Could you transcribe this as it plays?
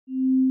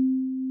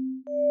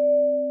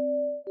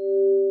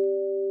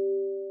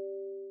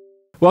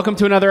Welcome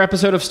to another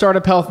episode of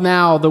Startup Health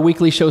Now, the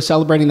weekly show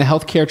celebrating the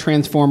healthcare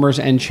transformers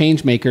and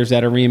change makers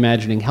that are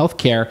reimagining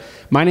healthcare.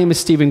 My name is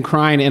Stephen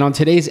Krein, and on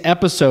today's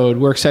episode,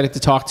 we're excited to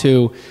talk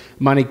to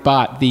Manik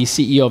Bhat, the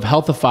CEO of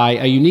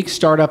Healthify, a unique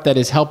startup that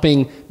is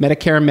helping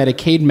Medicare and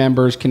Medicaid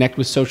members connect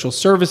with social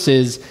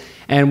services.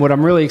 And what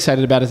I'm really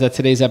excited about is that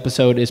today's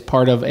episode is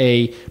part of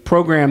a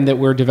program that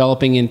we're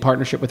developing in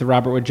partnership with the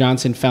Robert Wood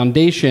Johnson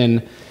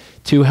Foundation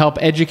to help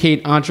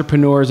educate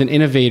entrepreneurs and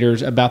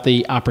innovators about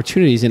the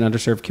opportunities in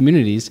underserved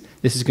communities.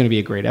 This is going to be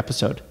a great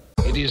episode.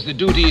 It is the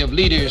duty of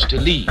leaders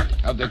to lead,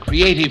 of the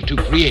creative to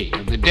create,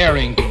 of the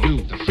daring to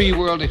do. The free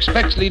world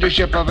expects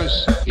leadership of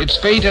us. Its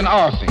fate and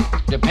our fate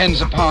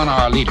depends upon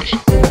our leadership.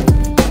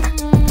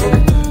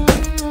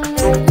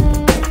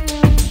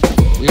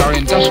 We are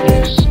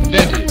industrious,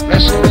 inventive,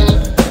 restless,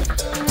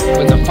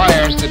 with the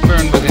fires that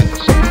burn within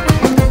us.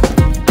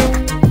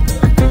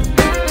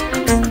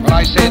 But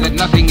I say that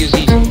nothing is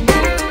easy.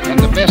 And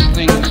the best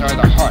things are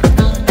the hardest.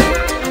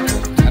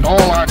 And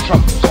all our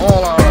troubles,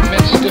 all our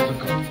immense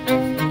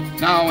difficulties,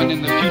 now and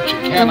in the future,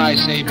 can I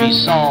say, be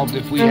solved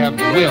if we have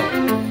the will,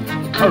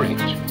 the courage.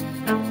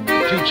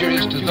 The future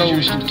is to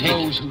those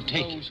who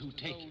take it.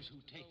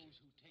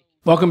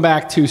 Welcome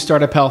back to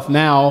Startup Health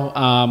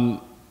Now.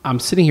 I'm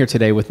sitting here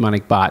today with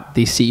Manik Bhat,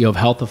 the CEO of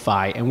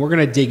Healthify, and we're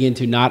going to dig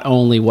into not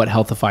only what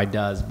Healthify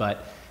does,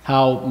 but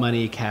how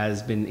Manik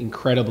has been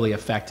incredibly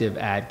effective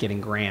at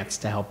getting grants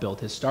to help build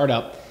his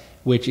startup,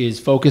 which is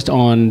focused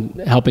on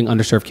helping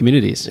underserved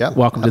communities. Yeah,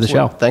 welcome absolutely. to the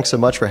show. Thanks so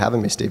much for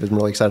having me, Steve. I'm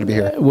really excited to be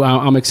here. Well,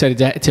 I'm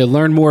excited to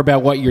learn more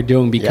about what you're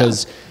doing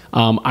because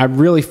I'm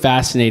really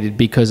fascinated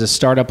because a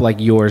startup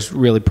like yours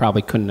really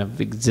probably couldn't have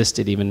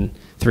existed even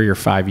 3 or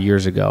 5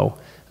 years ago.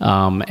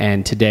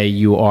 And today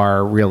you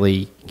are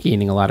really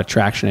gaining a lot of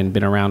traction and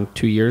been around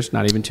 2 years,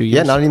 not even 2 years?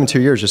 Yeah, not even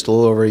 2 years, just a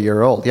little over a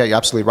year old. Yeah, you're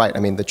absolutely right. I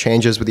mean, the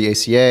changes with the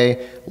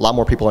ACA, a lot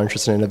more people are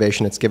interested in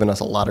innovation. It's given us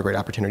a lot of great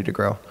opportunity to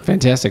grow.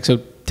 Fantastic. So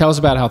tell us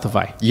about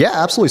Healthify. Yeah,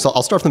 absolutely. So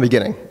I'll start from the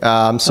beginning.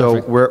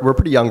 So we're a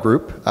pretty young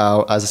group.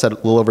 As I said, a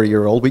little over a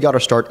year old. We got our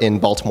start in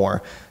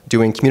Baltimore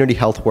doing community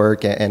health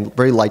work and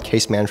very light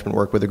case management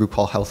work with a group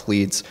called Health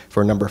Leads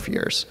for a number of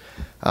years.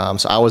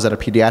 So I was at a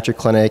pediatric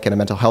clinic and a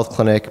mental health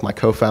clinic. My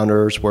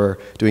co-founders were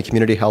doing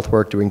community health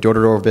work, doing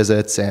door-to-door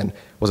visits, and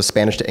was a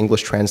Spanish to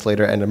English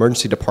translator at an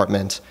emergency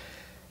department,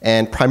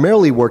 and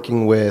primarily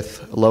working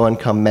with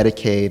low-income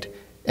Medicaid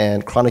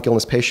and chronic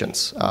illness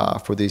patients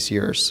for these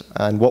years.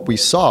 And what we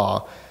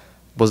saw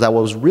was that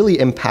what was really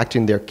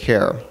impacting their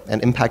care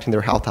and impacting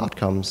their health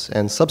outcomes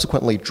and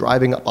subsequently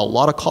driving up a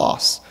lot of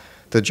costs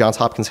to the Johns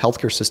Hopkins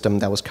healthcare system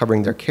that was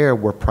covering their care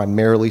were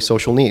primarily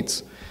social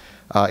needs.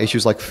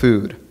 Issues like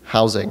food,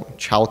 housing,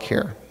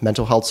 childcare,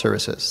 mental health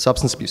services,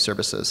 substance abuse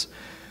services.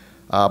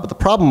 But the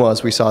problem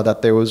was we saw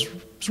that it was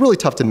really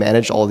tough to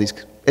manage all of these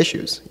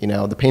issues. You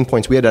know, the pain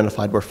points we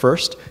identified were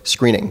first,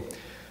 screening.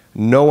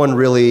 No one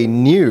really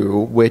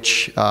knew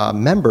which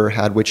member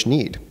had which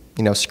need.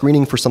 You know,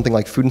 screening for something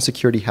like food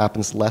insecurity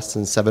happens less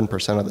than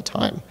 7% of the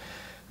time.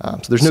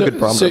 So there's no good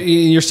barometer. So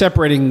you're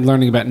separating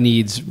learning about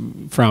needs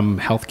from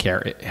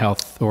healthcare,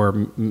 health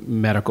or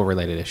medical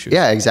related issues.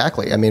 Yeah,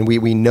 exactly. I mean,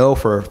 we know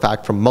for a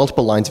fact from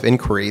multiple lines of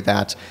inquiry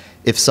that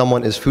if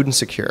someone is food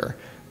insecure,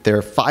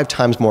 they're 5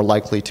 times more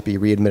likely to be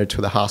readmitted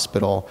to the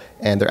hospital,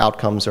 and their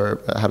outcomes have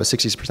a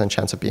 60%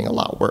 chance of being a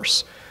lot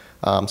worse.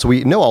 So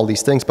we know all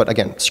these things, but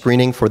again,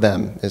 screening for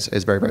them is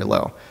very, very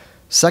low.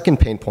 Second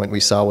pain point we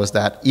saw was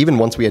that even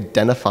once we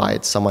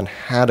identified someone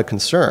had a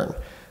concern,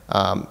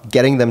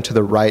 getting them to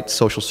the right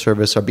social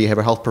service or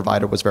behavioral health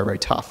provider was very, very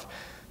tough.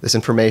 This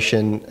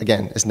information,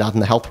 again, is not in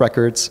the health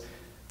records.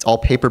 It's all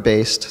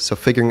paper-based, so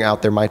figuring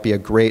out there might be a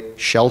great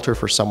shelter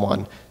for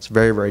someone is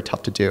very, very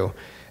tough to do.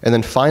 And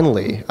then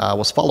finally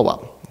was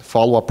follow-up.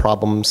 Follow-up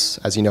problems,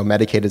 as you know,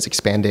 Medicaid is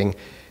expanding.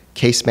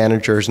 Case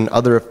managers and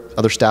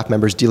other staff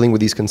members dealing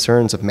with these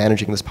concerns of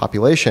managing this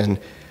population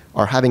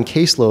are having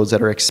caseloads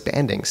that are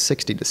expanding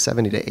 60 to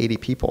 70 to 80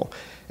 people.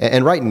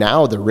 And right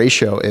now, the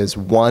ratio is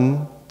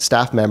 1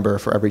 staff member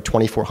for every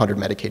 2,400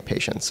 Medicaid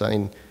patients. I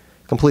mean,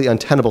 completely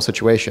untenable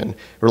situation,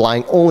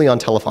 relying only on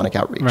telephonic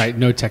outreach. Right,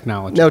 no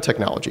technology. No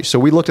technology. So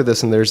we looked at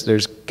this and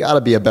there's got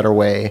to be a better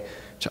way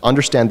to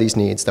understand these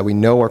needs that we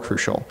know are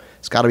crucial.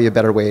 It's got to be a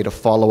better way to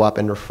follow up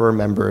and refer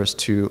members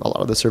to a lot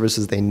of the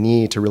services they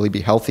need to really be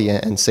healthy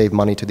and save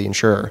money to the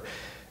insurer.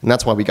 And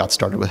that's why we got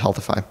started with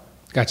Healthify.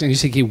 Gotcha. And you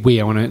say we,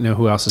 I want to know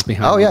who else is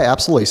behind Oh, me. yeah,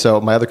 absolutely. So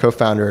my other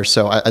co-founder,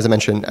 so as I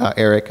mentioned,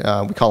 Eric,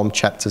 we call him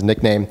Chet, it's his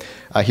nickname.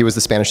 He was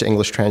the Spanish to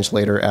English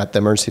translator at the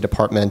emergency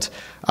department.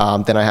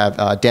 Then I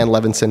have Dan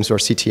Levinson, who's our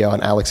CTO,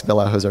 and Alex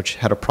Villa, who's our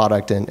head of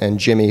product, and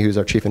Jimmy, who's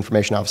our chief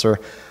information officer.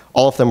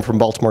 All of them from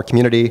Baltimore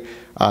community.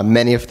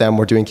 Many of them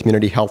were doing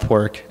community health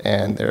work,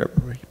 and they're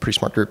a pretty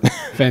smart group.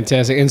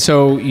 Fantastic. And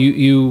so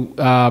you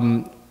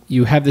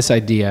have this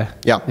idea.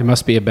 Yeah. There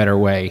must be a better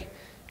way.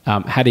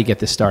 How do you get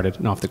this started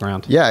and off the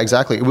ground? Yeah,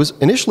 exactly.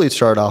 It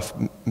started off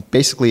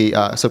basically,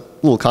 so a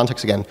little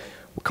context again,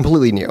 we're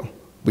completely new.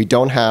 We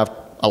don't have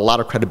a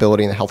lot of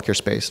credibility in the healthcare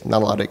space,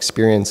 not a lot of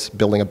experience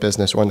building a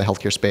business or in the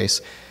healthcare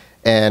space.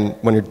 And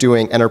when you're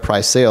doing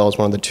enterprise sales,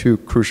 one of the two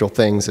crucial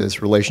things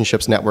is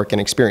relationships, network, and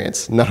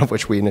experience, none of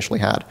which we initially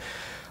had.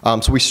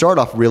 So we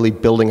started off really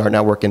building our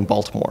network in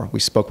Baltimore.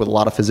 We spoke with a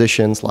lot of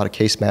physicians, a lot of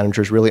case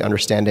managers, really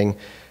understanding,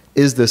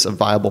 is this a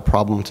viable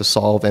problem to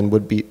solve, and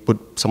would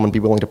someone be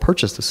willing to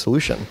purchase this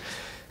solution?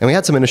 And we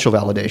had some initial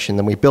validation.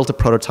 Then we built a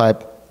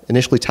prototype,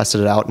 initially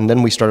tested it out, and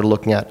then we started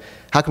looking at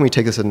how can we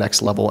take this to the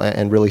next level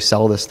and really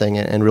sell this thing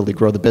and really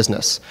grow the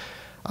business.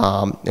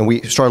 And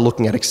we started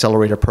looking at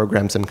accelerator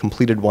programs and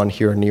completed one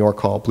here in New York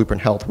called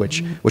Blueprint Health,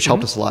 which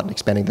helped us a lot in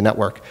expanding the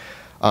network.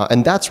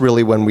 And that's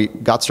really when we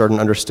got started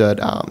and understood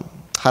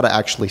how to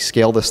actually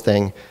scale this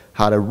thing,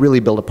 how to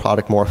really build a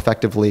product more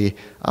effectively,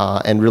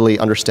 and really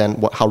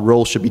understand how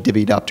roles should be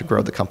divvied up to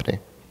grow the company.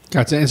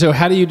 Gotcha. And so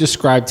how do you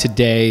describe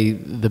today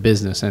the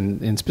business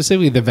and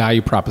specifically the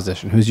value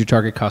proposition? Who's your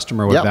target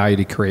customer? What value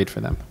do you create for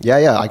them?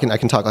 Yeah. I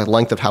can talk at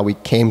length of how we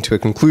came to a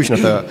conclusion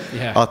of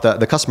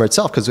the customer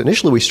itself, because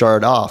initially we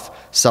started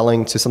off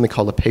selling to something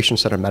called a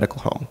patient-centered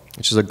medical home,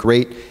 which is a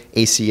great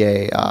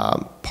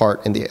ACA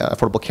part in the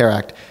Affordable Care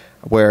Act,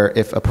 where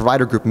if a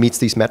provider group meets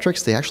these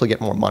metrics, they actually get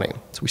more money.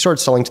 So we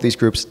started selling to these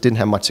groups, didn't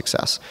have much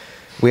success.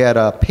 We had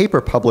a paper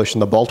published in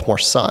the Baltimore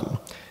Sun,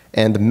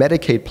 and the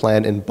Medicaid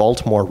plan in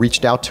Baltimore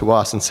reached out to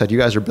us and said, you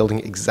guys are building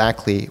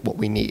exactly what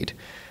we need.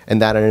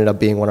 And that ended up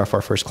being one of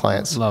our first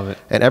clients. Love it.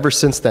 And ever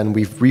since then,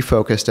 we've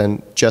refocused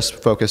and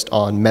just focused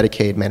on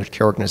Medicaid managed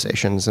care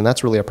organizations, and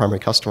that's really our primary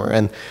customer.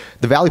 And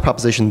the value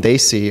proposition they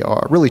see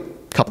are really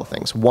a couple of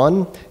things.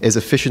 One is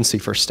efficiency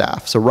for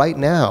staff. So right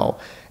now,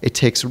 it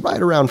takes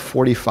right around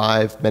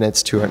 45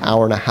 minutes to an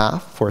hour and a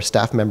half for a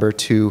staff member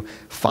to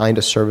find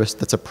a service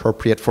that's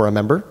appropriate for a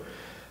member.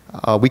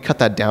 We cut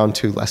that down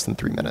to less than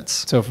 3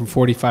 minutes. So from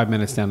 45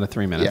 minutes down to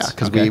 3 minutes. Yeah,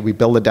 because we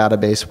build a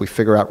database, we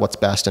figure out what's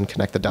best and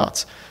connect the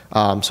dots.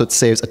 So it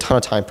saves a ton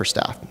of time for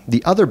staff.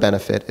 The other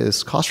benefit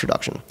is cost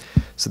reduction.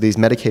 So these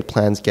Medicaid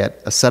plans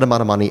get a set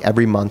amount of money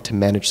every month to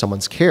manage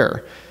someone's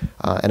care.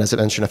 And as I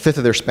mentioned, a fifth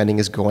of their spending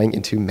is going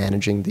into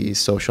managing these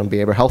social and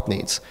behavioral health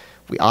needs.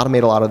 We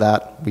automate a lot of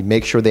that. We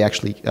make sure they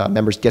actually,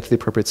 members get to the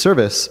appropriate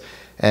service.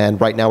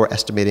 And right now we're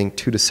estimating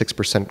 2 to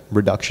 6%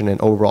 reduction in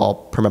overall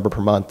per member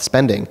per month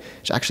spending,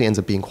 which actually ends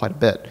up being quite a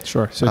bit.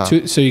 Sure. So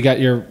so you got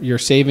your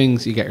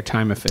savings, you got your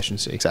time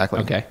efficiency. Exactly.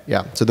 Okay.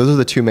 Yeah. So those are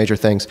the two major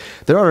things.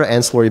 There are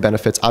ancillary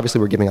benefits. Obviously,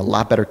 we're giving a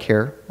lot better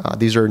care.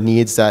 These are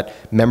needs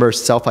that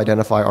members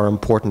self-identify are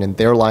important in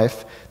their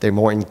life. They're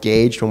more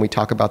engaged when we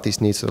talk about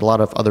these needs. So there are a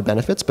lot of other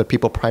benefits, but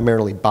people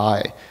primarily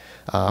buy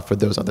for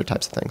those other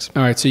types of things.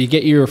 All right. So you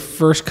get your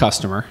first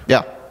customer.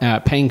 Yeah.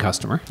 Paying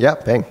customer. Yeah,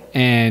 paying.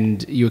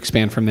 And you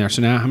expand from there.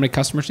 So now how many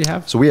customers do you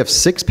have? So we have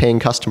 6 paying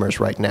customers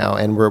right now,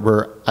 and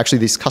we're actually,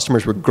 these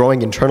customers, we're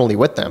growing internally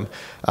with them,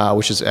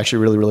 which is actually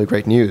really, really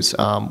great news.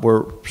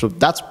 So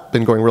that's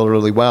been going really,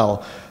 really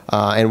well,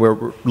 and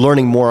we're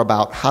learning more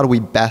about how do we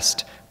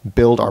best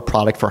build our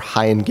product for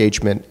high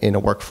engagement in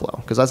a workflow.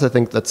 Because that's the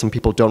thing that some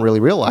people don't really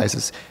realize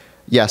is,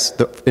 yes,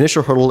 the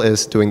initial hurdle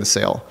is doing the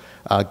sale.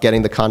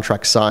 Getting the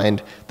contract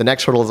signed. The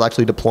next hurdle is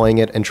actually deploying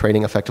it and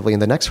trading effectively.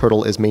 And the next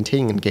hurdle is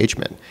maintaining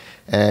engagement.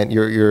 And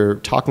you're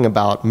talking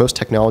about most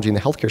technology in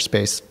the healthcare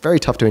space, very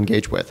tough to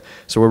engage with.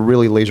 So we're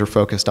really laser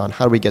focused on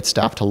how do we get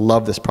staff to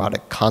love this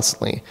product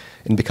constantly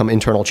and become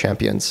internal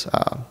champions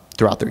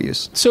throughout their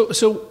use.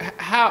 So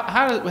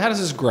how does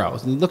this grow?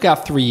 Look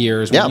out 3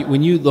 years.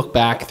 When you look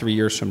back 3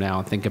 years from now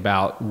and think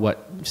about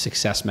what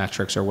success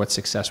metrics or what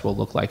success will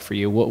look like for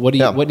you,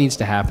 what needs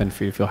to happen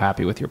for you to feel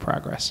happy with your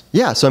progress?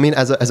 Yeah. So I mean,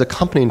 as a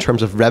company in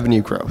terms of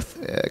revenue growth,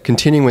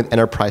 continuing with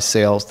enterprise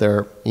sales, there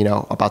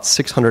are about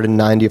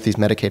 690 of these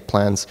Medicaid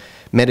plans.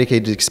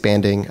 Medicaid is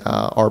expanding.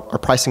 Our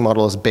pricing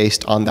model is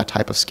based on that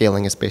type of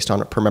scaling. It's based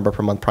on per member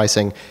per month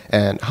pricing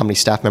and how many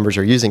staff members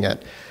are using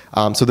it.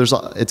 So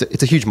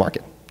it's a huge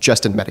market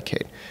just in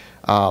Medicaid.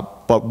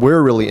 But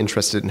we're really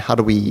interested in how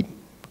do we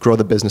grow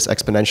the business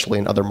exponentially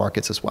in other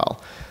markets as well.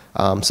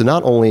 So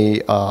not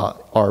only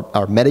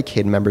are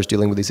Medicaid members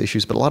dealing with these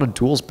issues, but a lot of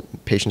duals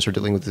patients are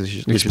dealing with these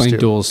issues too. Explain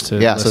duals to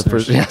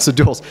listeners. So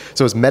duals.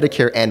 So it's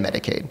Medicare and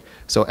Medicaid.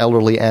 So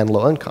elderly and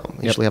low income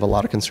usually have a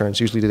lot of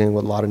concerns, usually dealing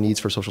with a lot of needs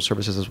for social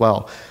services as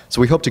well.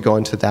 So we hope to go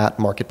into that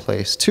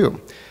marketplace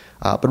too.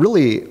 But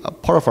really,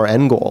 part of our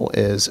end goal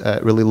is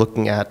really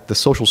looking at the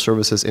social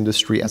services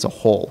industry as a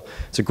whole.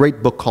 It's a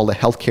great book called The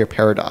Healthcare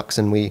Paradox,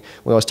 and we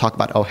always talk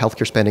about how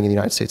healthcare spending in the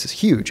United States is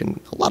huge, and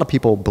a lot of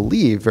people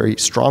believe very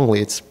strongly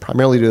it's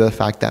primarily due to the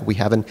fact that we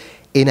have an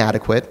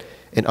inadequate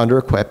and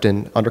under-equipped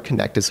and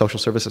under-connected social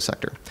services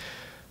sector.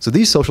 So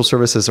these social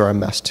services are a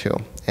mess too,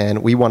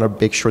 and we want to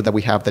make sure that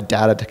we have the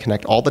data to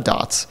connect all the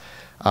dots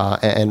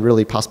and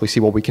really possibly see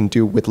what we can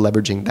do with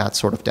leveraging that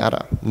sort of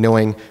data,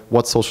 knowing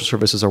what social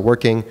services are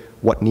working,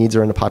 what needs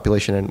are in the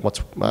population, and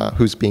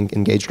who's being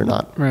engaged or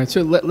not. Right.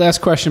 So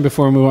last question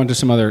before we move on to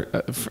some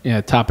other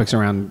topics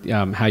around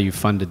how you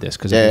funded this,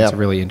 because it's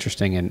really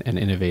interesting and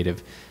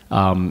innovative.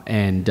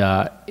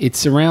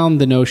 It's around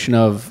the notion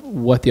of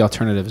what the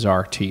alternatives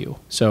are to you.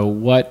 So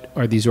what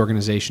are these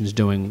organizations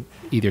doing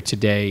either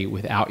today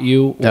without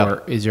you,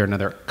 or is there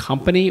another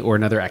company or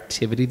another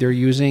activity they're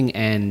using?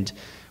 And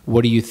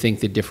What do you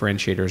think the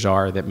differentiators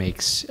are that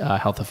makes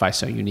Healthify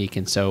so unique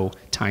and so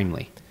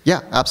timely?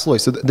 Yeah, absolutely.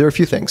 So there are a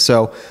few things.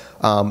 So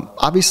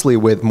obviously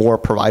with more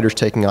providers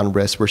taking on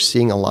risks, we're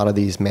seeing a lot of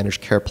these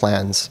managed care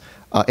plans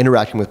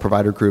interacting with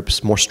provider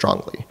groups more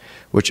strongly,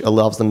 which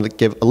allows them to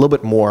give a little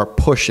bit more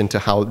push into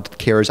how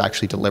care is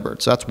actually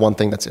delivered. So that's one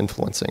thing that's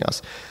influencing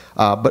us.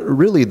 But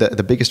really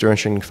the biggest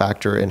differentiating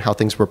factor in how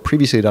things were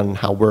previously done and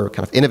how we're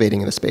kind of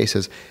innovating in the space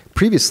is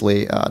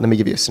previously, let me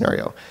give you a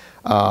scenario.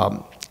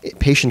 A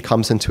patient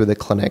comes into the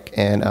clinic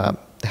and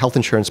the health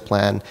insurance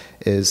plan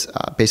is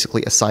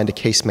basically assigned a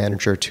case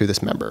manager to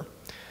this member.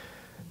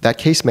 That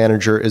case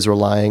manager is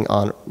relying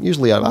on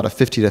usually about a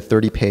 30 to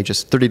 50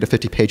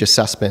 page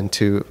assessment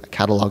to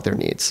catalog their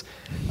needs.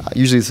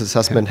 Usually this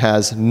assessment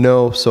has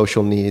no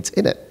social needs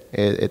in it.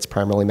 It's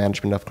primarily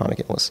management of chronic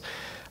illness.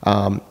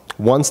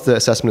 Once the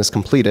assessment is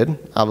completed,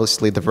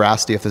 obviously the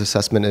veracity of this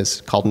assessment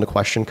is called into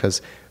question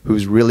because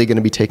who's really going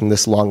to be taking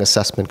this long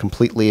assessment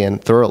completely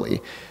and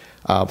thoroughly?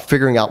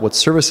 Figuring out what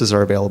services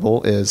are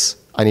available is,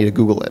 I need to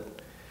Google it.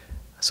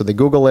 So they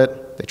Google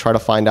it, they try to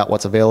find out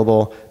what's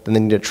available, then they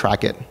need to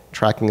track it.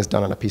 Tracking is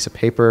done on a piece of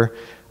paper.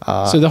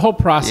 So the whole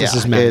process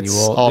is manual.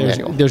 It's all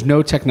manual. There's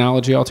no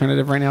technology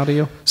alternative right now to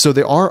you? So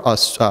there are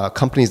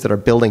companies that are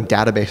building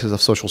databases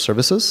of social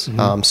services.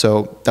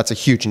 So that's a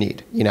huge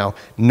need.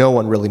 No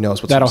one really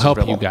knows what's That'll help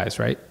available. you guys,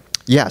 right?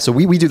 Yeah, so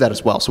we do that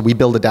as well. So we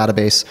build a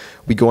database,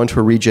 we go into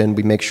a region,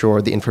 we make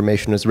sure the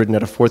information is written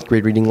at a 4th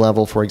grade reading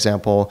level, for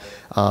example,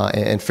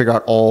 and figure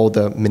out all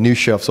the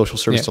minutia of social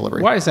service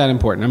delivery. Why is that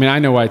important? I mean, I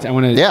know why. I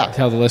want to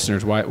tell the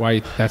listeners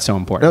why that's so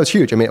important. No, it's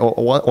huge. I mean,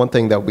 one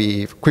thing that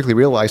we quickly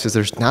realized is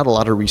there's not a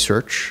lot of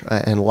research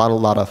and a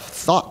lot of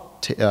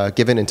thought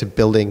given into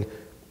building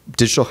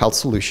digital health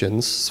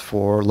solutions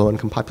for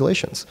low-income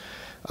populations.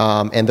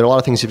 And there are a lot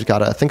of things you've got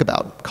to think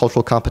about.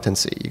 Cultural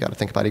competency, you got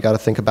to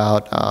think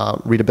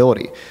about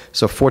readability.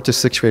 So 4th to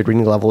 6th grade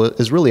reading level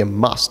is really a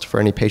must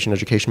for any patient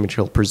education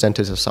material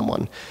presented to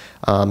someone.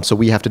 So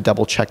we have to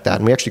double check that.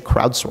 And we actually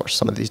crowdsource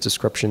some of these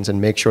descriptions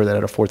and make sure that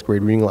at a 4th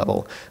grade reading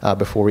level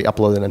before we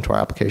upload it into our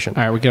application.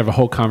 All right, we could have a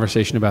whole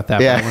conversation about that.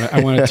 Yeah.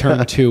 I want to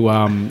turn to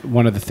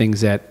one of the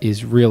things that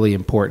is really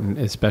important,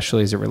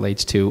 especially as it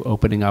relates to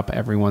opening up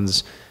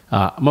everyone's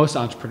most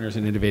entrepreneurs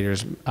and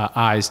innovators'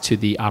 eyes to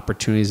the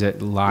opportunities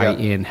that lie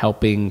in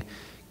helping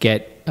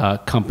get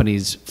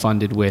companies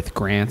funded with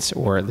grants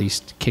or at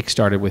least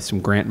kickstarted with some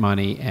grant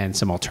money and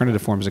some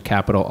alternative forms of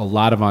capital. A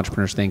lot of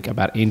entrepreneurs think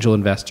about angel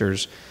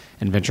investors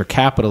and venture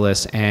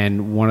capitalists,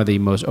 and one of the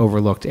most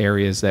overlooked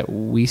areas that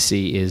we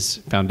see is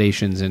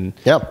foundations and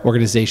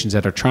organizations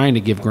that are trying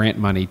to give grant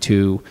money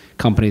to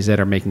companies that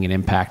are making an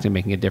impact and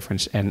making a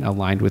difference and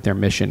aligned with their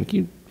mission. Can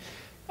you,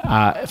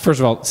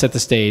 first of all, set the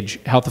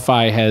stage.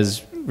 Healthify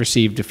has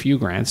received a few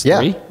grants.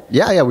 Three?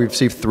 Yeah. We've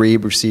received 3.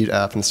 We received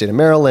from the state of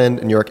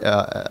Maryland, New York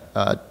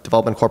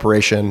Development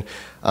Corporation,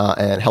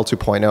 and Health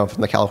 2.0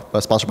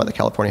 from sponsored by the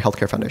California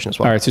Healthcare Foundation as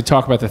well. All right, so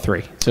talk about the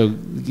 3. So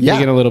dig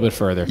in a little bit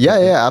further.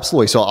 Yeah,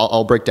 absolutely. So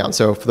I'll break down.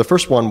 So for the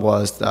first one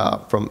was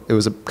it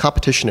was a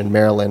competition in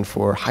Maryland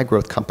for high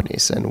growth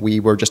companies, and we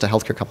were just a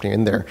healthcare company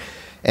in there.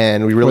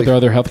 And we really were there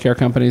other healthcare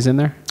companies in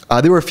there?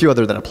 There were a few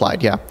other that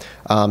applied, yeah.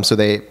 So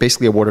they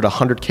basically awarded a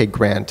 $100K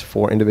grant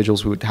for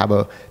individuals who would have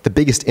the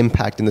biggest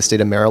impact in the state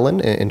of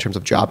Maryland in terms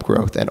of job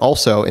growth and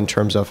also in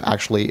terms of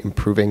actually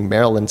improving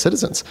Maryland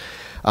citizens.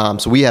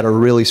 So we had a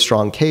really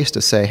strong case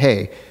to say,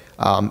 hey,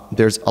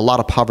 there's a lot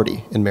of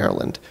poverty in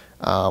Maryland.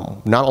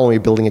 Not only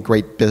building a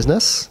great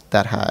business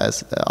that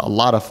has a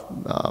lot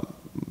of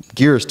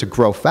gears to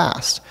grow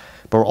fast,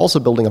 but we're also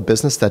building a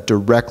business that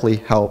directly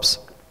helps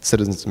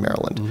citizens in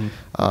Maryland.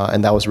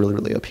 And that was really,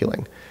 really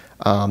appealing.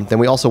 Then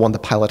we also won the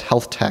Pilot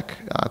Health Tech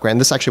grant.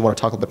 This actually, I want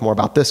to talk a bit more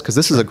about this because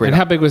this is a great. And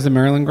how big was the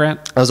Maryland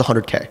grant? That was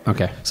 $100K.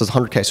 Okay. So it's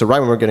 $100K. So right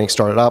when we were getting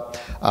started up.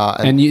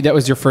 That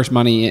was your first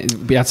money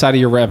outside of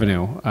your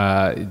revenue.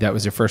 That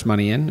was your first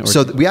money in?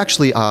 So we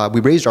actually, we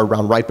raised our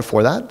round right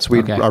before that. So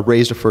we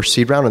raised a first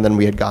seed round and then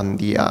we had gotten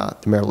the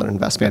Maryland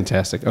investment.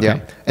 Fantastic. Okay.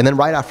 Yeah. And then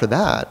right after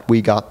that,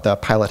 we got the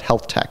Pilot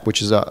Health Tech,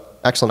 which is a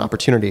excellent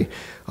opportunity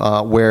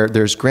where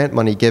there's grant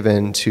money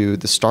given to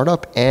the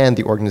startup and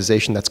the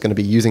organization that's going to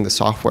be using the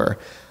software.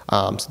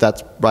 So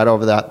that's right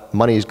over that.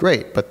 Money is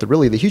great, but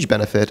really the huge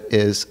benefit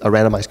is a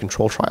randomized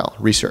control trial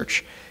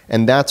research.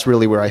 And that's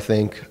really where I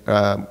think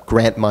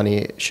grant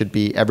money should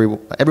be, everyone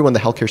in the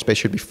healthcare space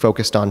should be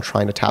focused on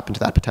trying to tap into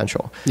that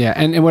potential. Yeah,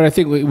 and what I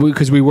think,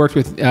 because we worked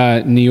with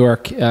New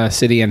York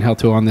City and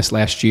Health2 on this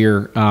last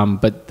year,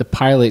 but the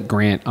pilot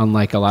grant,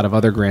 unlike a lot of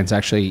other grants,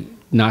 actually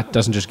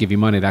doesn't just give you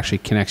money, it actually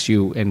connects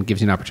you and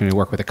gives you an opportunity to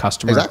work with a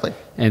customer. Exactly.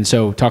 And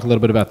so talk a little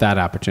bit about that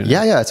opportunity.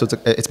 Yeah. So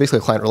it's basically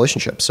a client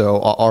relationship.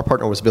 So our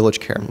partner was Village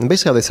Care. And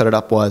basically how they set it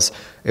up was,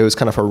 it was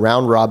kind of a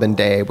round robin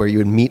day where you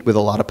would meet with a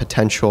lot of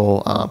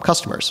potential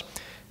customers.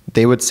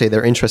 They would say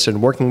they're interested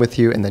in working with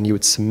you, and then you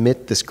would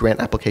submit this grant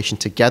application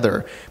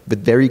together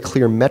with very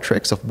clear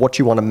metrics of what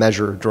you want to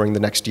measure during the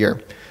next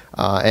year.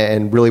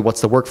 and really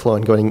what's the workflow,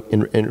 and going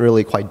in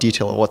really quite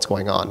detail of what's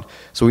going on.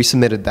 So we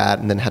submitted that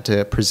and then had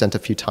to present a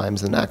few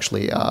times, and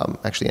actually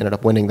ended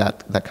up winning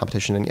that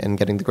competition and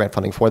getting the grant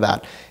funding for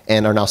that,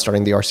 and are now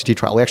starting the RCT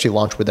trial. We actually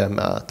launched with them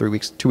 2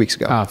 weeks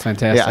ago. Oh,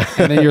 fantastic.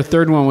 Yeah. And then your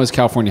third one was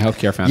California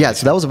Healthcare Foundation. Yeah,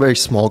 so that was a very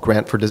small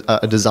grant for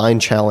a design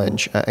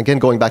challenge. Again,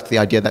 going back to the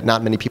idea that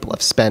not many people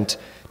have spent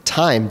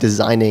time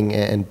designing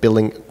and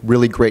building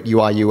really great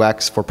UI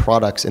UX for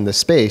products in this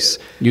space.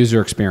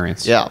 User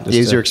experience. Yeah,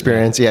 user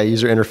experience,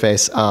 user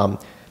interface.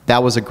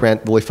 That was a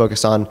grant really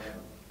focused on,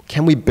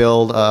 can we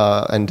build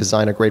and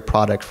design a great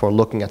product for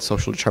looking at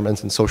social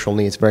determinants and social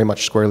needs, very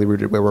much squarely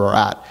rooted where we're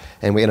at.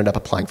 And we ended up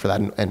applying for that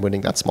and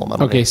winning that small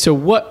amount of money. Okay, so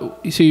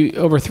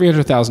over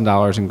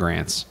 $300,000 in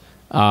grants.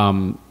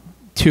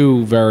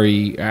 Two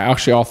very,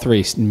 actually all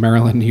three,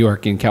 Maryland, New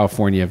York, and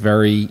California,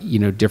 very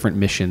different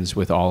missions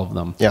with all of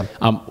them. Yeah.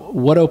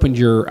 What opened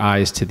your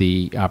eyes to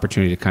the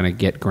opportunity to kind of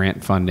get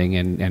grant funding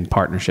and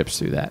partnerships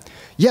through that?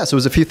 Yeah, so it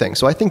was a few things.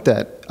 So I think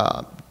that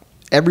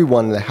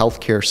everyone in the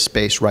healthcare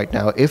space right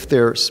now, if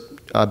there's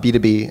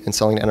B2B and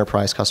selling to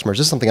enterprise customers,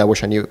 this is something I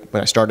wish I knew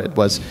when I started,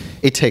 was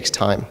it takes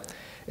time.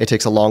 It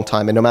takes a long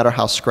time. And no matter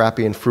how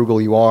scrappy and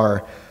frugal you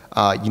are,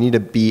 you need to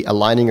be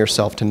aligning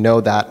yourself to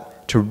know that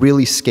to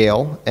really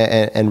scale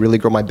and really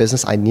grow my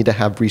business, I need to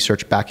have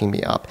research backing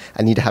me up.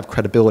 I need to have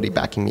credibility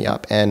backing me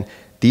up. And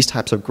these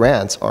types of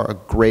grants are a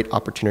great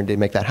opportunity to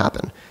make that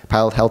happen.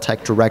 Pilot Health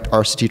Tech Direct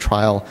RCT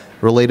trial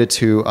related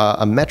to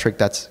a metric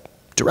that's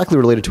directly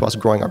related to us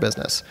growing our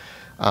business.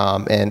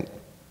 And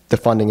the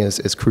funding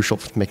is crucial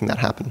for making that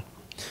happen.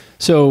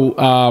 So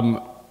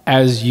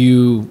as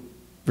you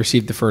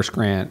received the first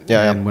grant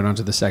and went on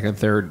to the second,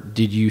 third,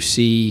 did you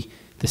see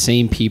the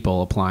same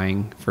people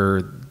applying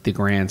for the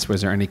grants?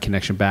 Was there any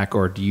connection back,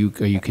 or are you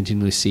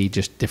continually see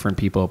just different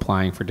people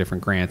applying for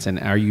different grants? And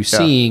are you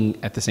seeing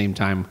at the same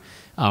time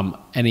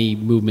any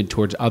movement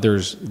towards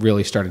others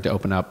really starting to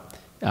open up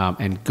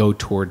and go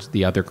towards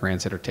the other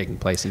grants that are taking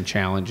place in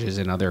challenges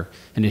and other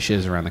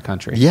initiatives around the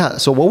country? Yeah.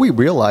 So what we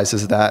realize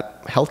is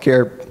that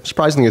healthcare,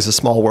 surprisingly, is a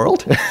small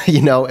world.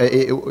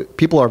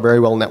 People are very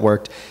well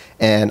networked.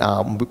 And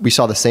we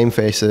saw the same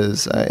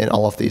faces in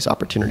all of these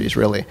opportunities,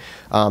 really.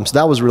 So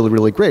that was really,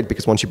 really great,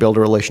 because once you build a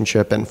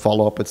relationship and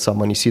follow up with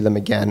someone, you see them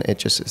again, it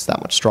just is that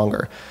much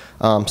stronger.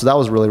 So that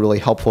was really, really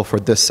helpful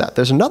for this set.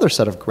 There's another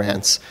set of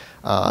grants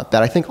that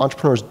I think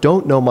entrepreneurs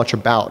don't know much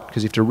about,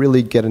 because you have to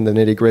really get in the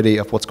nitty-gritty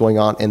of what's going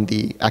on in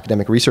the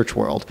academic research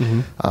world.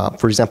 Mm-hmm.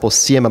 For example,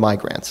 CMMI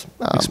grants.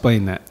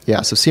 Explain that.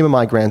 Yeah, so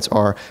CMMI grants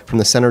are from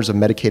the Centers of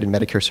Medicaid and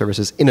Medicare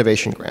Services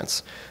Innovation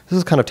Grants. This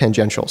is kind of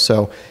tangential.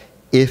 So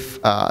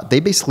if they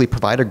basically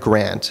provide a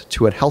grant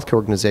to a healthcare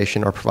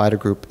organization or provider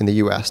group in the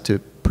US to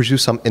pursue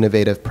some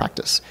innovative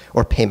practice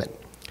or payment.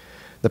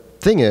 The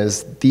thing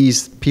is,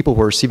 these people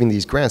who are receiving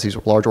these grants, these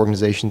large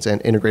organizations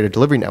and integrated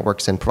delivery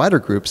networks and provider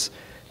groups,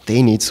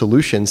 they need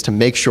solutions to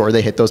make sure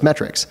they hit those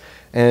metrics.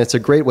 And it's a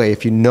great way,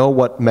 if you know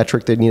what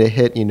metric they need to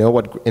hit, you know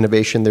what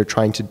innovation they're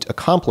trying to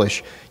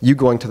accomplish, you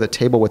going to the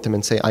table with them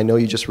and say, I know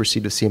you just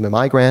received a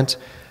CMMI grant,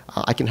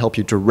 I can help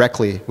you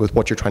directly with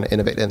what you're trying to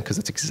innovate in, because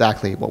it's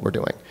exactly what we're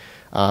doing.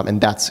 And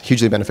that's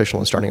hugely beneficial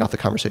in starting off the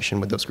conversation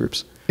with those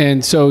groups.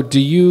 And so do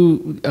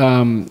you,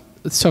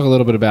 let's talk a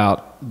little bit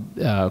about,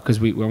 because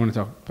we want to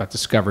talk about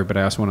discovery, but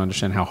I also want to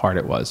understand how hard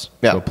it was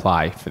to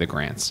apply for the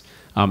grants.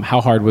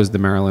 How hard was the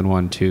Maryland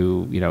one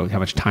to, how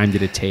much time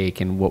did it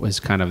take, and what was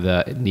kind of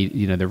the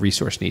need, the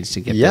resource needs to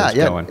get those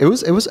going? It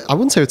was, I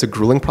wouldn't say it's a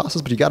grueling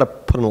process, but you got to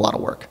put in a lot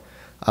of work.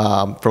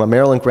 From a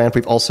Maryland grant,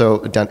 we've also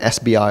done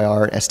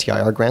SBIR and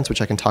STIR grants,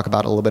 which I can talk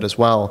about a little bit as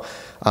well.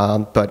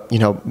 But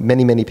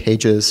many, many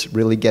pages,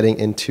 really getting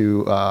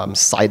into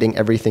citing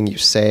everything you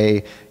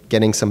say,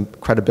 getting some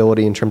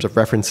credibility in terms of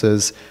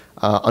references,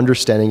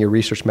 understanding your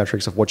research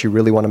metrics of what you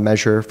really want to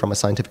measure from a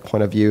scientific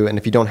point of view. And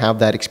if you don't have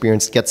that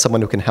experience, get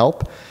someone who can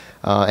help.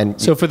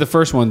 So for the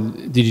first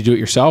one, did you do it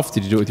yourself?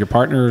 Did you do it with your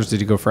partners?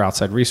 Did you go for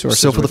outside resources?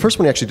 So for the first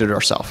one, we actually did it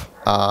ourselves.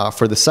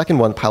 For the second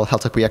one, Pilot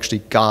Health Tech, we actually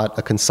got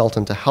a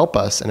consultant to help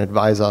us and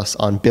advise us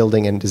on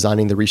building and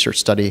designing the research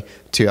study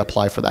to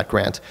apply for that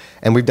grant.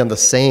 And we've done the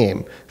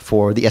same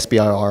for the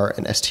SBIR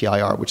and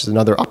STIR, which is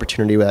another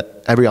opportunity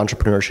that every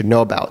entrepreneur should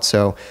know about.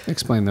 So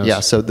explain those. Yeah,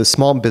 so the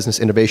Small Business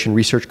Innovation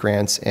Research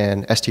Grants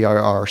and STIR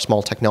are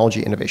Small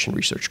Technology Innovation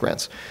Research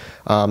Grants.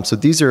 So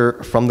these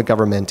are from the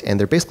government, and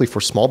they're basically for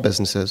small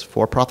businesses,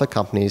 for-profit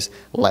companies,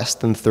 less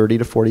than 30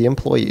 to 40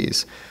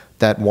 employees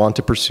that want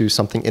to pursue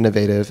something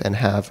innovative and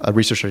have a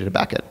research study to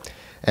back it.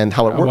 And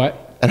how it works.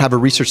 And have a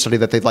research study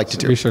that they'd like to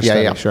do. Research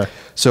study, sure.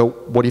 So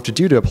what you have to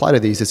do to apply to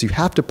these is you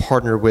have to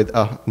partner with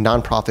a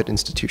nonprofit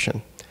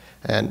institution.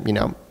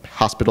 And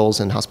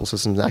hospitals and hospital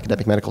systems and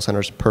academic medical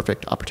centers,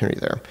 perfect opportunity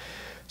there.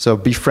 So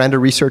befriend a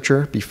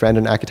researcher, befriend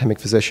an academic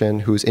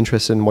physician who's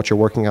interested in what you're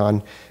working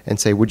on, and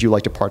say, would you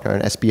like to partner on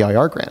an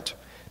SBIR grant?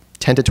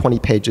 10 to 20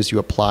 pages you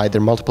apply.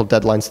 There are multiple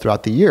deadlines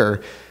throughout the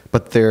year,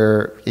 but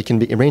it can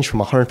range from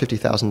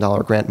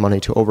 $150,000 grant money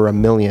to over $1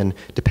 million,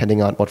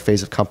 depending on what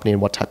phase of company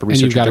and what type of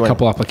research. And you've got you're a doing.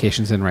 couple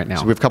applications in right now.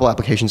 So we have a couple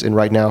applications in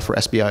right now for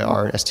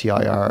SBIR and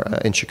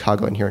STIR in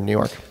Chicago and here in New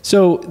York.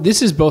 So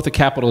this is both a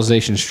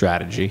capitalization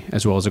strategy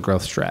as well as a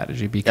growth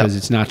strategy, because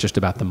it's not just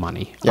about the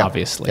money,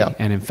 obviously. Yep.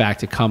 And in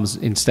fact, it comes,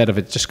 instead of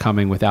it just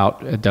coming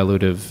without a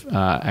dilutive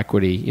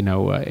equity,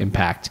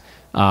 impact,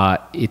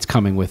 it's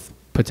coming with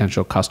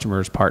potential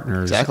customers,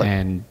 partners,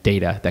 and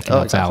data that can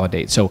help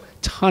validate. So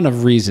ton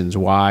of reasons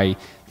why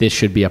this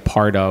should be a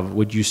part of,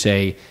 would you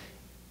say,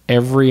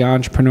 every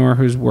entrepreneur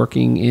who's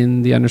working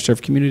in the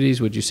underserved communities?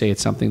 Would you say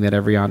it's something that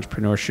every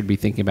entrepreneur should be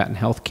thinking about in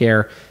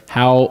healthcare?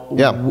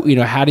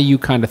 How do you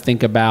kind of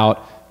think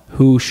about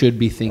who should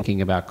be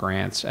thinking about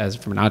grants as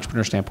from an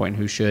entrepreneur standpoint,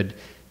 and who should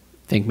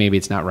think maybe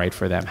it's not right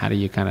for them? How do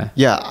you kind of...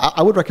 Yeah,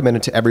 I would recommend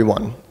it to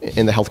everyone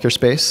in the healthcare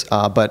space,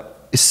 but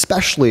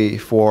especially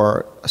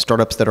for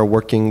startups that are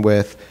working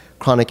with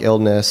chronic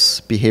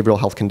illness, behavioral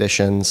health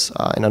conditions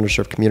in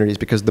underserved communities,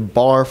 because the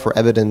bar for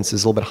evidence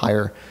is a little bit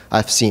higher,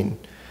 I've seen.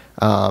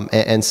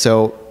 And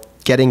so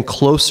getting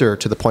closer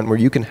to the point where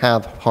you can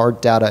have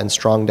hard data and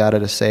strong data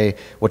to say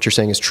what you're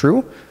saying is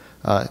true,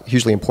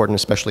 hugely important,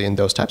 especially in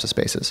those types of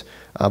spaces.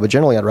 But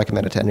generally, I'd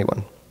recommend it to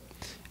anyone.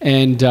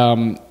 And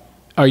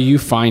are you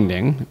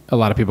finding a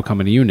lot of people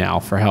coming to you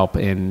now for help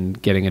in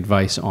getting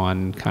advice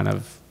on kind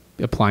of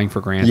applying for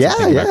grants and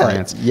thinking about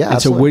grants? Yeah,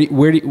 and so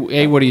where do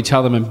you, what do you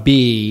tell them, and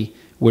B,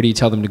 where do you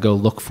tell them to go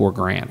look for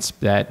grants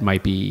that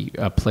might be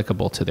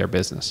applicable to their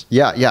business?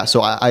 Yeah.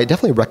 So I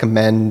definitely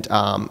recommend,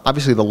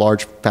 obviously, the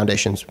large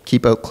foundations.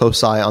 Keep a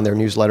close eye on their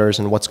newsletters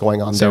and what's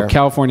going on there. So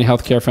California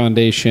Healthcare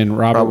Foundation,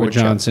 Robert Wood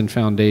Johnson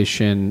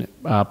Foundation,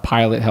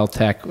 Pilot Health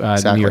Tech,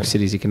 New York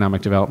City's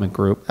Economic Development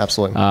Group.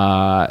 Absolutely.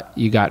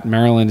 You got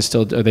Maryland is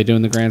still, are they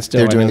doing the grants still?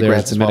 They're doing the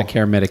grants as well.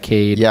 Medicare,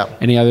 Medicaid. Yeah.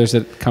 Any others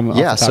that come off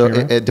the top so of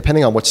your head?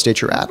 depending on what state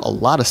you're at, a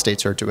lot of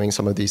states are doing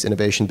some of these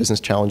innovation business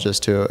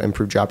challenges to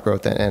improve job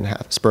growth and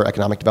spur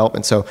economic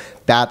development. So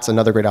that's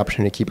another great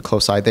opportunity to keep a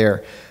close eye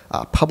there.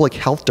 Public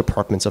health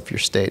departments of your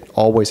state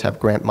always have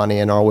grant money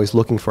and are always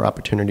looking for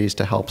opportunities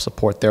to help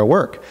support their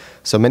work.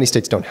 So many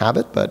states don't have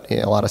it, but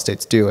a lot of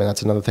states do, and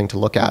that's another thing to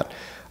look at.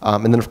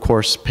 And then, of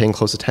course, paying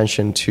close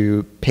attention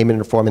to payment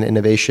reform and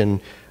innovation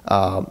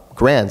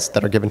grants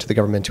that are given to the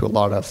government to a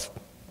lot of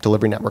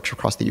delivery networks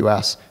across the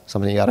U.S.,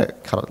 something you got to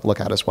kind of look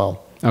at as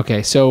well.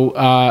 Okay, so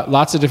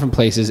lots of different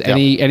places.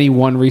 Any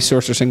one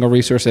resource or single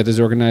resource that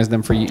has organized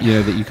them for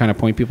you, that you kind of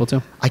point people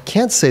to? I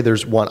can't say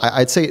there's one.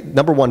 I'd say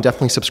number one,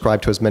 definitely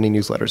subscribe to as many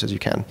newsletters as you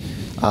can,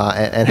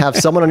 and have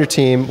someone on your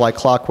team like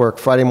clockwork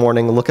Friday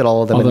morning look at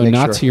all of them. Although and make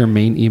not sure. to your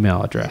main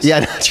email address.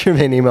 Yeah, not to your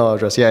main email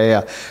address.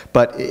 Yeah.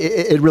 But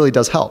it really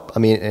does help. I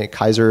mean,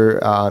 Kaiser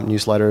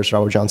newsletters,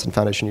 Robert Johnson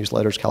Foundation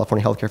newsletters,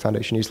 California Healthcare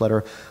Foundation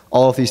newsletter.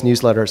 All of these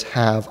newsletters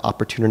have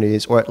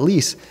opportunities, or at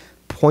least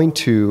point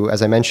to,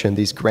 as I mentioned,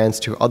 these grants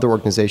to other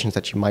organizations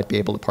that you might be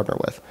able to partner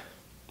with.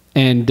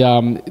 And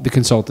the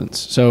consultants.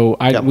 So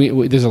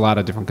there's a lot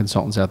of different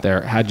consultants out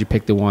there. How'd you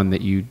pick the one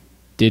that you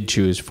did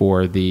choose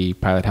for the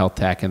Pilot Health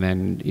Tech, and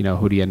then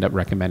who do you end up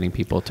recommending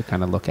people to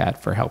kind of look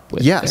at for help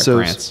with their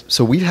grants?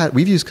 So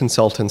we've used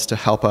consultants to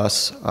help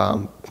us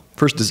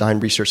first design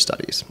research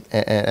studies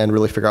and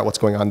really figure out what's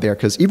going on there.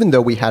 Because even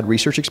though we had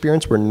research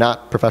experience, we're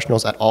not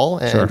professionals at all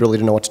and really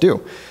didn't know what to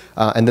do.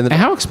 And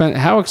how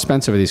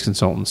expensive are these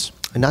consultants?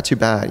 Not too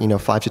bad,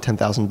 $5,000 to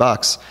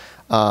 $10,000.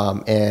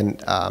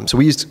 So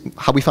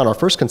how we found our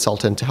first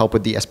consultant to help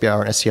with the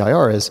SBIR and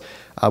STIR is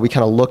we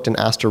kind of looked and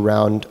asked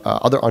around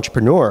other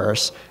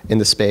entrepreneurs in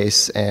the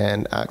space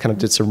and kind of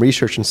did some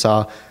research and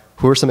saw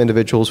who are some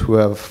individuals who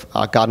have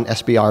gotten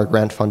SBIR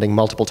grant funding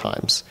multiple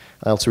times.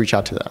 Let's reach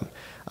out to them.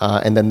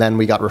 And then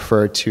we got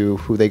referred to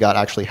who they got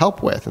actually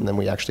help with, and then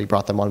we actually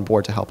brought them on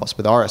board to help us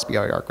with our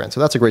SBIR grant. So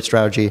that's a great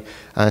strategy.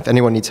 If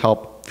anyone needs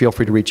help, feel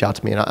free to reach out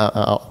to me, and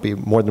I'll be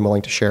more than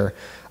willing to share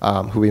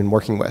who we've been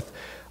working with.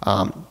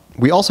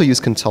 We also use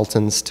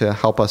consultants to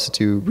help us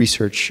do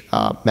research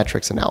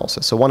metrics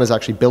analysis. So one is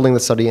actually building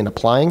the study and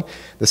applying.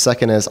 The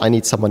second is I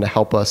need someone to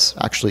help us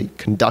actually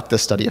conduct the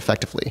study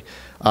effectively.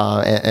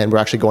 And we're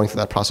actually going through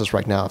that process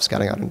right now of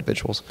scouting out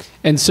individuals.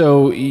 And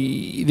so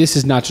this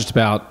is not just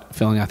about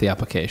filling out the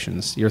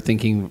applications. You're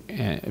thinking,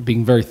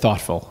 being very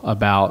thoughtful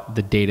about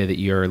the data that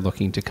you're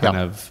looking to kind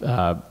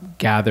of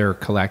gather,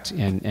 collect,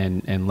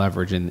 and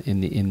leverage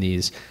in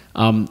these.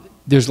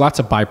 There's lots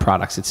of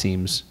byproducts, it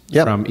seems,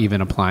 from even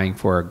applying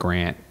for a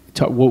grant.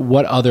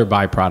 What other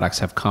byproducts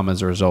have come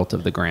as a result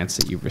of the grants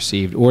that you've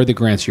received or the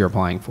grants you're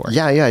applying for?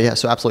 Yeah.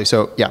 So absolutely.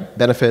 So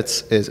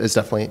benefits is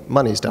definitely,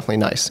 money is definitely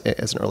nice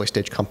as an early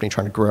stage company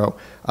trying to grow.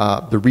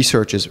 The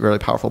research is really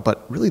powerful,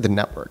 but really the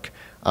network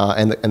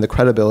and the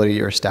credibility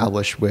you're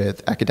established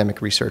with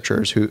academic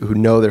researchers who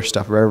know their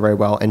stuff very, very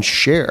well and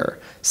share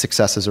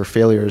successes or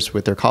failures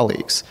with their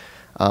colleagues.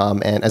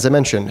 And as I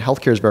mentioned,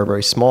 healthcare is very,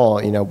 very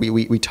small.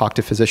 We talk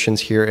to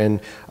physicians here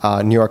in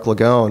New York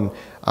Lagone,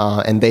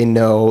 and they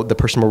know the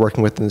person we're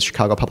working with in the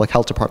Chicago Public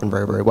Health Department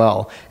very, very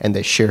well. And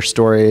they share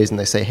stories, and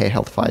they say, hey,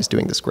 Healthify is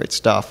doing this great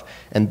stuff.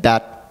 And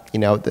that,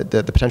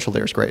 the potential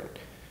there is great.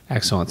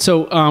 Excellent.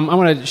 So I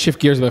want to shift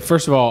gears, but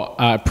first of all,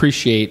 I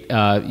appreciate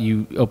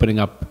you opening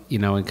up,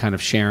 and kind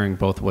of sharing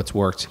both what's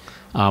worked.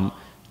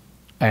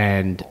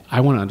 And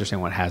I want to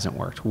understand what hasn't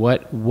worked.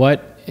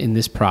 What in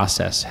this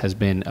process has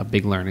been a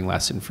big learning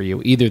lesson for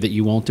you, either that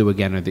you won't do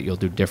again or that you'll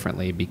do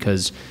differently?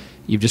 Because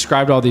you've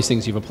described all these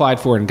things you've applied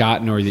for and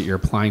gotten, or that you're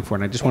applying for,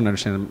 and I just want to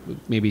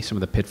understand maybe some of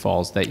the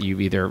pitfalls that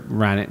you've either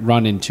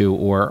run into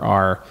or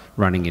are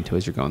running into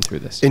as you're going through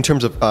this. In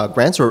terms of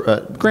grants or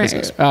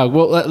grants?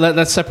 Well,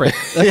 let's separate.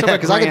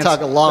 Because I can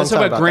talk a long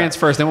time about grants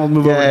first, then we'll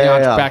move over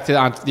back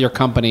to your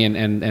company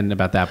and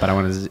about that. But I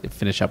want to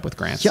finish up with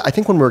grants. Yeah, I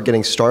think when we're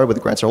getting started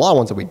with grants, there are a lot of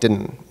ones that we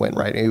didn't win.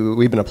 Right,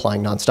 we've been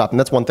applying nonstop, and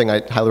that's one thing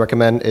I highly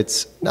recommend.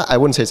 I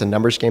wouldn't say it's a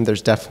numbers game.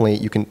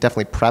 You can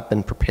definitely prep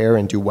and prepare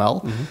and do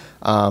well.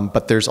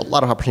 But there's a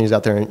lot of opportunities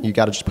out there, and you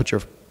got to just put your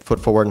foot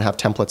forward and have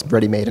templates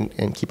ready-made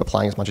and keep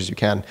applying as much as you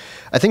can.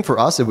 I think for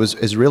us,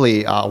 is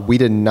really we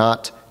did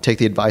not take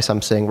the advice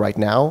I'm saying right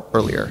now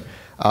earlier.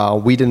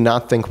 We did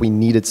not think we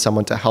needed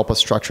someone to help us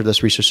structure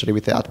this research study. We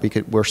thought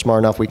we're smart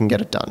enough, we can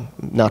get it done.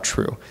 Not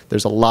true.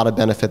 There's a lot of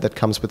benefit that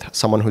comes with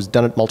someone who's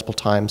done it multiple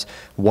times,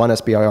 won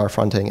SBIR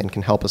funding, and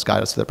can help us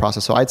guide us through the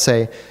process. So I'd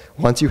say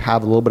once you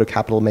have a little bit of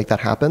capital to make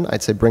that happen,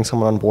 I'd say bring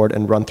someone on board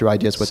and run through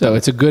ideas with them. So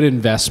it's a good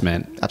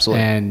investment.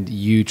 Absolutely. And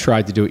you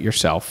tried to do it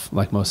yourself,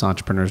 like most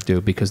entrepreneurs do,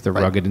 because they're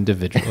rugged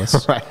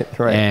individualists. Right.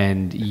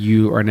 And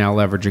you are now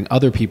leveraging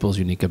other people's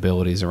unique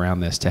abilities around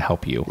this to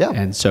help you. Yeah.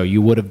 And so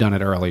you would have done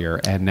it earlier,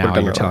 and now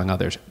you're telling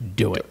others,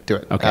 do it. Do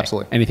it. Okay.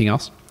 Absolutely. Anything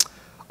else?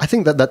 I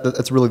think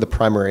that's really the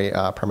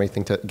primary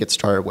thing to get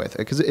started with,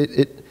 because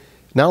it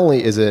not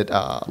only is it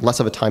less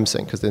of a time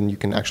sink, because then you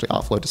can actually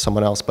offload to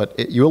someone else, but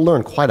you'll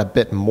learn quite a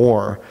bit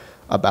more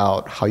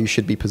about how you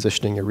should be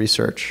positioning your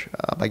research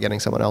by getting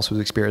someone else who's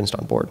experienced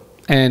on board.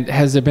 And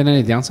has there been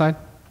any downside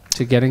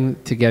to getting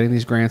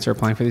these grants or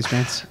applying for these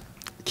grants?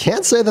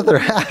 Can't say that there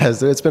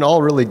has. It's been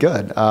all really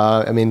good.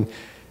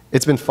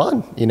 It's been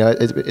fun.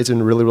 It's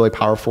been really, really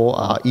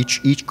powerful.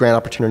 Each grant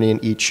opportunity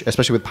and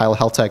especially with Pilot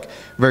Health Tech,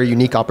 very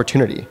unique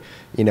opportunity.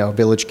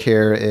 Village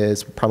Care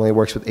primarily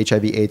works with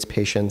HIV/AIDS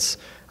patients,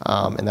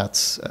 and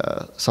that's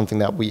something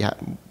that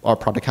our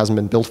product hasn't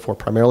been built for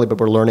primarily, but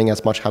we're learning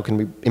as much how can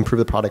we improve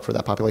the product for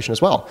that population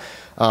as well.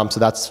 So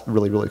that's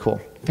really, really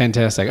cool.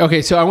 Fantastic.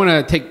 Okay, so I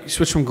want to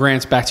switch from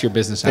grants back to your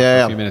business now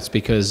for a few minutes,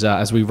 because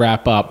as we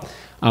wrap up,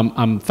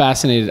 I'm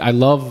fascinated. I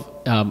love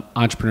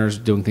entrepreneurs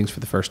doing things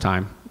for the first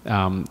time.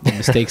 The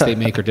mistakes they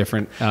make are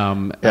different.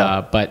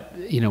 But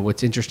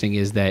what's interesting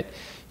is that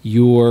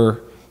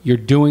you're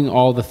doing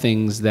all the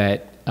things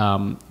that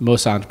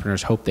most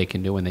entrepreneurs hope they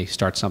can do when they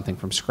start something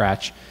from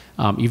scratch.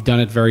 You've done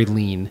it very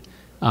lean,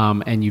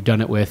 and you've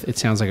done it with, it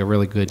sounds like a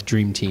really good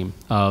dream team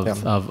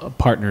of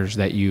partners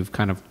that you've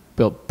kind of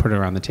put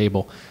around the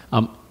table.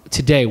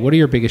 Today, what are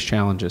your biggest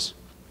challenges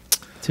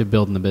to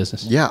building the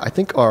business? Yeah, I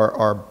think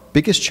our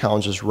biggest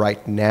challenges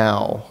right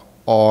now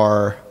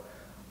are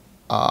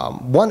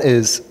one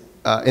is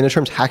in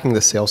terms of hacking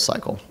the sales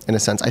cycle, in a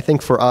sense. I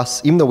think for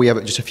us, even though we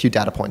have just a few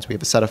data points, we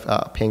have a set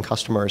of paying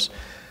customers,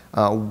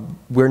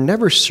 we're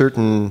never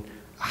certain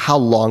how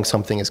long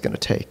something is going to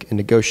take in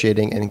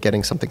negotiating and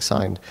getting something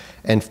signed,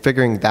 and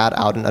figuring that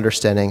out and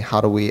understanding how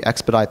do we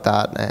expedite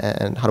that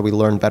and how do we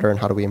learn better and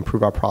how do we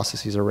improve our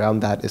processes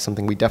around that is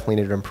something we definitely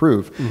need to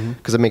improve,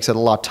 because it makes it a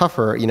lot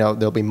tougher.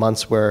 There'll be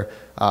months where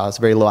it's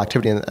very low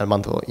activity, and a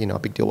month, a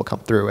big deal will come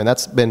through, and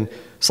that's been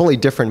slightly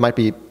different. Might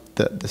be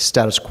the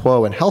status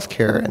quo in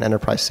healthcare and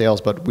enterprise sales,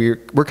 but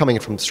we're coming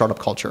from startup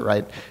culture,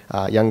 right?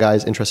 Young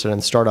guys interested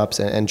in startups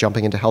and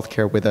jumping into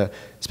healthcare with a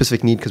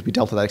specific need because we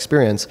dealt with that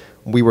experience.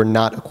 We were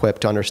not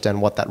equipped to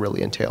understand what that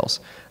really entails,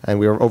 and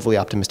we were overly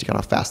optimistic on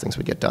how fast things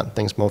would get done.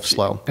 Things move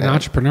slow. An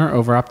entrepreneur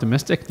over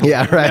optimistic?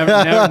 Yeah,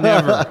 right.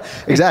 Never.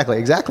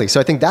 Exactly. So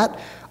I think that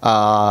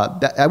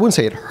I wouldn't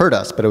say it hurt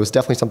us, but it was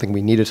definitely something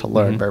we needed to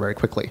learn very, very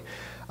quickly.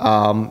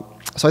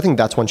 So I think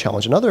that's one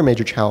challenge. Another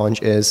major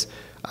challenge is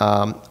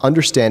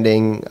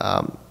understanding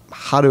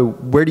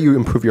where do you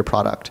improve your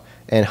product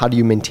and how do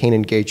you maintain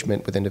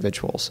engagement with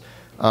individuals.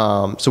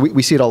 So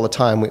we see it all the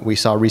time. We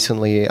saw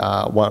recently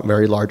one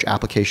very large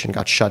application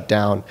got shut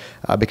down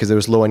because there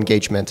was low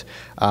engagement.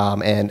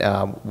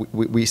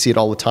 We see it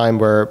all the time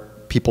where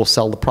people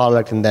sell the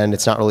product and then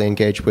it's not really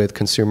engaged with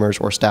consumers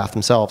or staff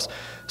themselves.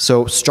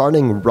 So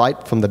starting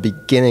right from the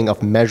beginning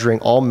of measuring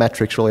all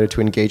metrics related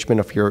to engagement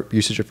of your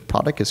usage of your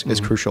product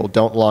is crucial.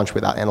 Don't launch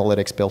without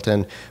analytics built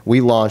in.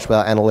 We launched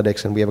without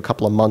analytics, and we have a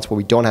couple of months where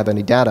we don't have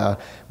any data,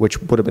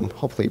 which would have been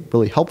hopefully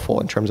really helpful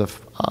in terms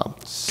of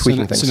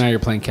tweaking things. So now you're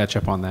playing catch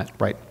up on that.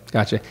 Right.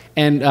 Gotcha.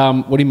 And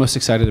what are you most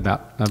excited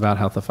about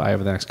Healthify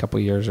over the next couple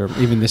of years, or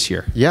even this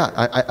year? Yeah,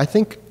 I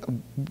think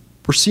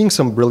we're seeing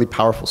some really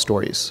powerful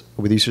stories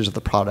with users of the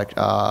product.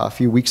 A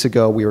few weeks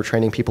ago, we were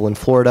training people in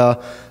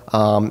Florida,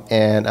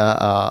 and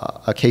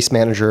a case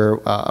manager,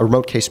 a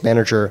remote case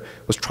manager,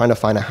 was trying to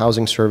find a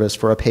housing service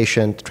for a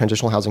patient,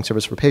 transitional housing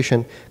service for a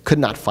patient, could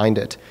not find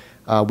it.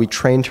 We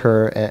trained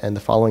her, and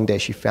the following day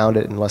she found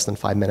it in less than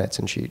 5 minutes,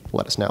 and she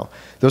let us know.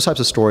 Those types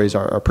of stories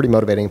are pretty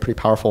motivating, pretty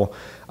powerful.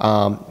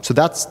 So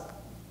that's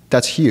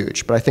that's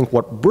huge. But I think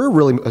what we're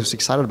really most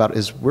excited about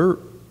is we're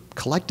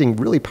collecting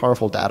really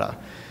powerful data.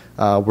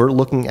 We're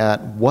looking at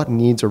what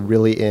needs are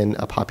really in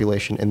a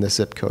population in the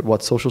zip code,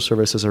 what social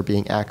services are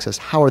being accessed,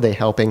 how are they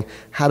helping,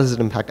 how does it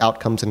impact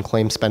outcomes and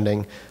claim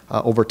spending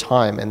over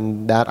time.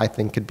 And that, I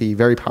think, could be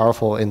very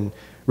powerful in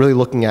really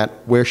looking at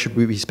where should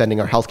we be spending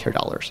our healthcare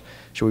dollars.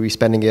 Should we be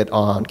spending it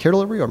on care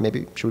delivery, or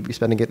maybe should we be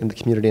spending it in the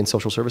community and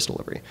social service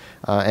delivery?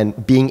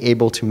 And being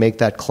able to make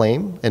that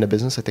claim in a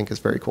business, I think, is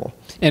very cool.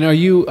 And are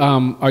you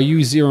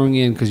zeroing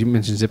in, because you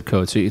mentioned zip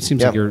code, so it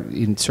seems like you're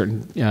in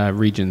certain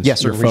regions.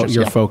 Yes, certain regions,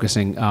 you're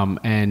focusing.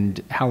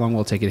 And how long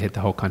will it take it to hit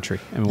the whole country?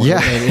 I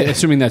mean,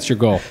 assuming that's your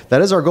goal.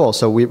 That is our goal.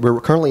 So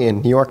we're currently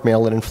in New York,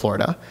 Maryland, and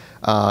Florida.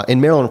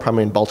 In Maryland, we're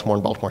primarily in Baltimore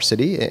and Baltimore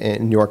City.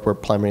 In New York, we're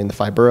primarily in the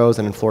 5 boroughs,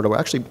 and in Florida, we're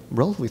actually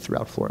relatively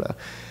throughout Florida.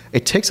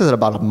 It takes us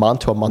about a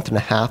month to a month and a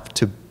half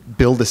to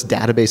build this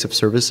database of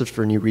services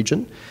for a new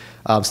region.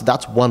 So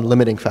that's one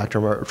limiting factor,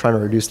 and we're trying to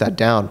reduce that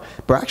down.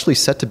 We're actually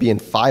set to be in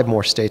 5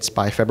 more states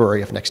by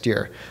February of next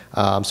year.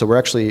 So we're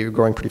actually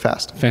growing pretty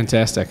fast.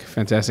 Fantastic.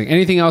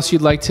 Anything else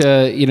you'd like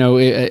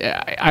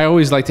to, I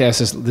always like to ask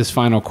this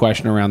final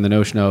question around the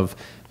notion of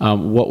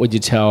what would you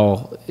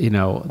tell,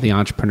 the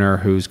entrepreneur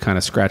who's kind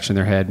of scratching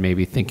their head,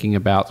 maybe thinking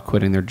about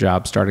quitting their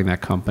job, starting that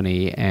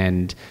company,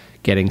 and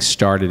getting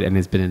started, and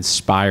has been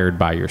inspired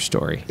by your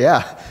story?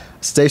 Yeah.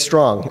 Stay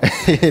strong.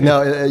 You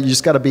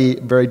just got to be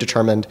very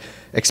determined,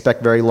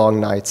 expect very long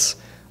nights.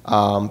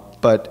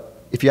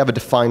 But if you have a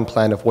defined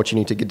plan of what you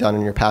need to get done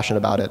and you're passionate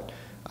about it,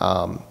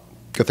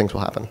 good things will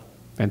happen.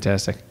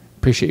 Fantastic.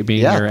 Appreciate you being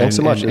here thanks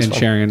so much. and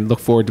sharing, and look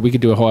forward. We could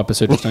do a whole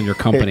episode just on your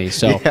company.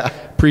 So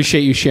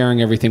appreciate you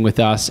sharing everything with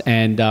us.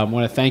 And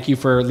want to thank you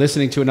for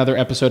listening to another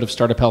episode of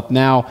Startup Health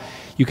Now.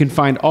 You can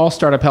find all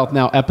Startup Health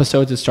Now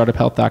episodes at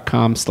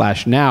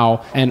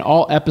startuphhealth.com/now, and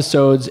all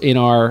episodes in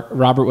our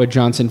Robert Wood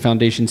Johnson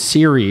Foundation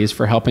series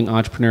for helping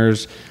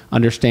entrepreneurs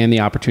understand the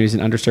opportunities in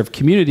underserved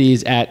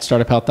communities at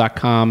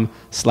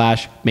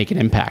startuphhealth.com/make an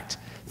impact.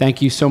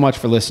 Thank you so much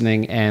for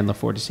listening, and look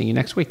forward to seeing you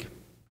next week.